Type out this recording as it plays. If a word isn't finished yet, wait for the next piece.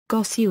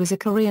Gosu is a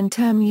Korean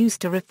term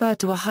used to refer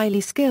to a highly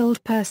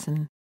skilled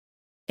person.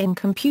 In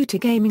computer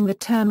gaming, the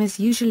term is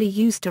usually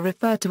used to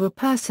refer to a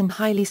person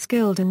highly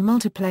skilled in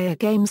multiplayer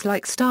games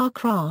like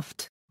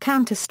StarCraft,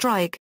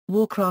 Counter-Strike,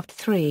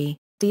 Warcraft III,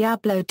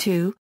 Diablo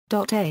II,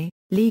 DotA,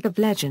 League of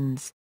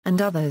Legends,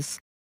 and others.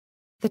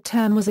 The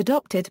term was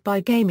adopted by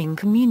gaming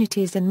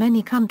communities in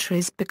many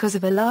countries because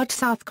of a large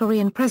South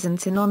Korean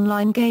presence in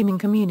online gaming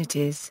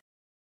communities.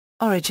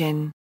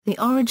 Origin: the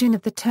origin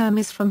of the term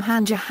is from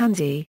Hanja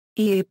Hanzi,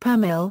 EU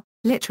permil,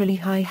 literally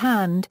high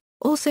hand,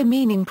 also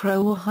meaning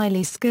pro or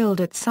highly skilled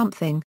at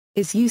something,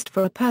 is used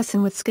for a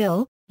person with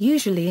skill,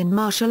 usually in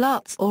martial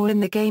arts or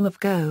in the game of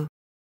Go.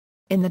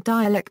 In the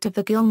dialect of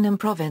the Gyeongnam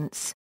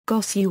province,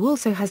 Gosu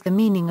also has the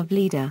meaning of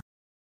leader.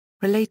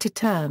 Related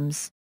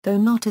terms: though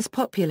not as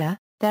popular,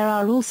 there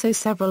are also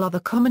several other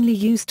commonly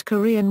used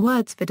Korean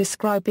words for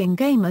describing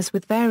gamers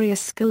with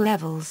various skill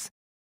levels.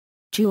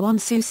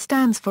 Juonsu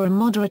stands for a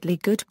moderately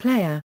good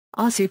player,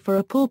 Asu for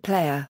a poor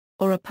player,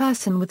 or a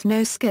person with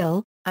no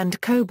skill,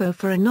 and Kobo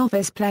for a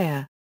novice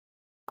player.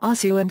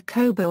 Asu and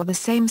Kobo are the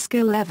same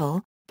skill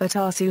level, but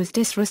Asu is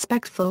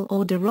disrespectful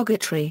or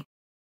derogatory.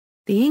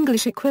 The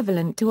English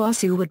equivalent to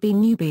Asu would be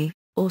newbie,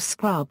 or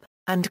scrub,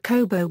 and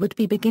Kobo would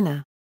be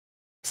beginner.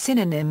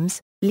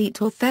 Synonyms: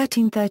 Litor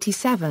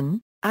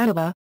 1337,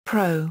 Aoba,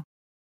 pro.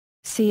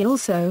 See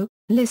also,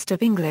 List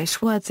of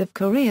English words of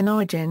Korean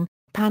origin,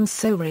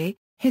 Pansori,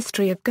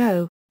 History of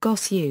Go,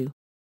 Gosu.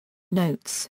 Notes